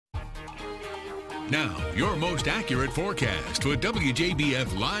Now, your most accurate forecast with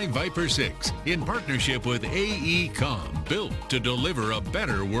WJBF Live Viper 6 in partnership with AECom, built to deliver a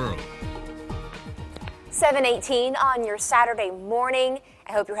better world. 7:18 on your Saturday morning.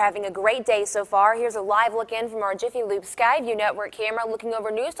 I hope you're having a great day so far. Here's a live look in from our Jiffy Lube Skyview Network camera looking over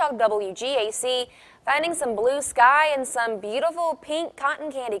News Talk WGAC, finding some blue sky and some beautiful pink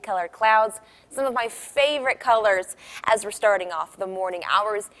cotton candy colored clouds, some of my favorite colors as we're starting off the morning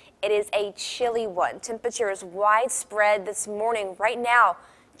hours. It is a chilly one. Temperatures widespread this morning right now,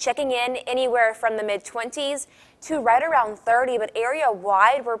 checking in anywhere from the mid-20s to right around 30, but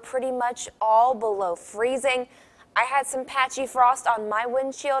area-wide we're pretty much all below freezing. I had some patchy frost on my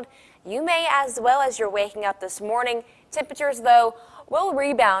windshield. You may as well as you're waking up this morning. Temperatures, though, will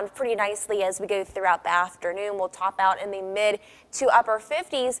rebound pretty nicely as we go throughout the afternoon. We'll top out in the mid to upper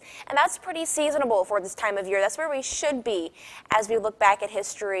 50s, and that's pretty seasonable for this time of year. That's where we should be as we look back at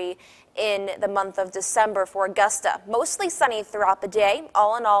history in the month of December for Augusta. Mostly sunny throughout the day.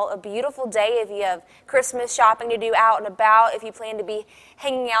 All in all, a beautiful day if you have Christmas shopping to do out and about. If you plan to be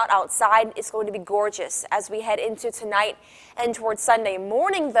hanging out outside, it's going to be gorgeous as we head into tonight and towards Sunday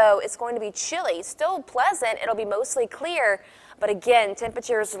morning, though. It's going to be chilly, still pleasant. It'll be mostly clear. But again,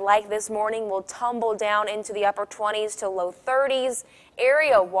 temperatures like this morning will tumble down into the upper 20s to low 30s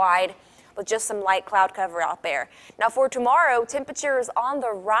area-wide, with just some light cloud cover out there. Now for tomorrow, temperatures on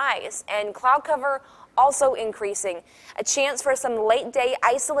the rise and cloud cover also increasing. A chance for some late day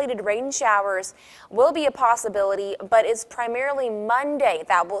isolated rain showers will be a possibility, but it's primarily Monday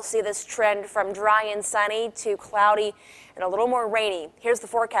that we'll see this trend from dry and sunny to cloudy and a little more rainy. Here's the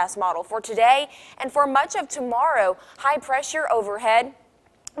forecast model for today and for much of tomorrow. High pressure overhead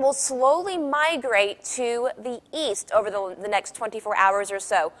will slowly migrate to the east over the next 24 hours or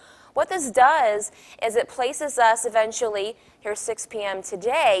so. What this does is it places us eventually, here's 6 p.m.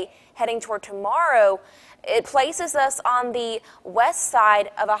 today, heading toward tomorrow, it places us on the west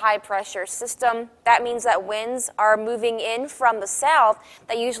side of a high pressure system. That means that winds are moving in from the south.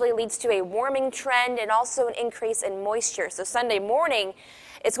 That usually leads to a warming trend and also an increase in moisture. So Sunday morning,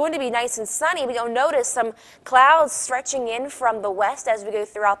 it's going to be nice and sunny, but you'll notice some clouds stretching in from the west as we go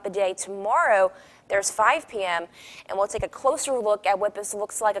throughout the day. Tomorrow, there's 5 p.m., and we'll take a closer look at what this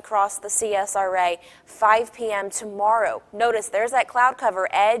looks like across the CSRA. 5 p.m. tomorrow. Notice there's that cloud cover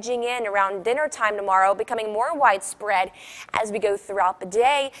edging in around dinner time tomorrow, becoming more widespread as we go throughout the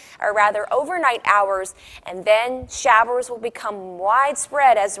day, or rather overnight hours, and then showers will become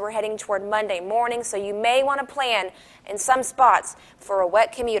widespread as we're heading toward Monday morning, so you may want to plan in some spots for a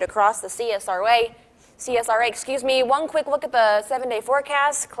wet commute across the CSRA. One quick look at the 7-day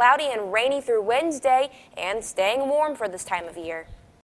forecast. Cloudy and rainy through Wednesday and staying warm for this time of year.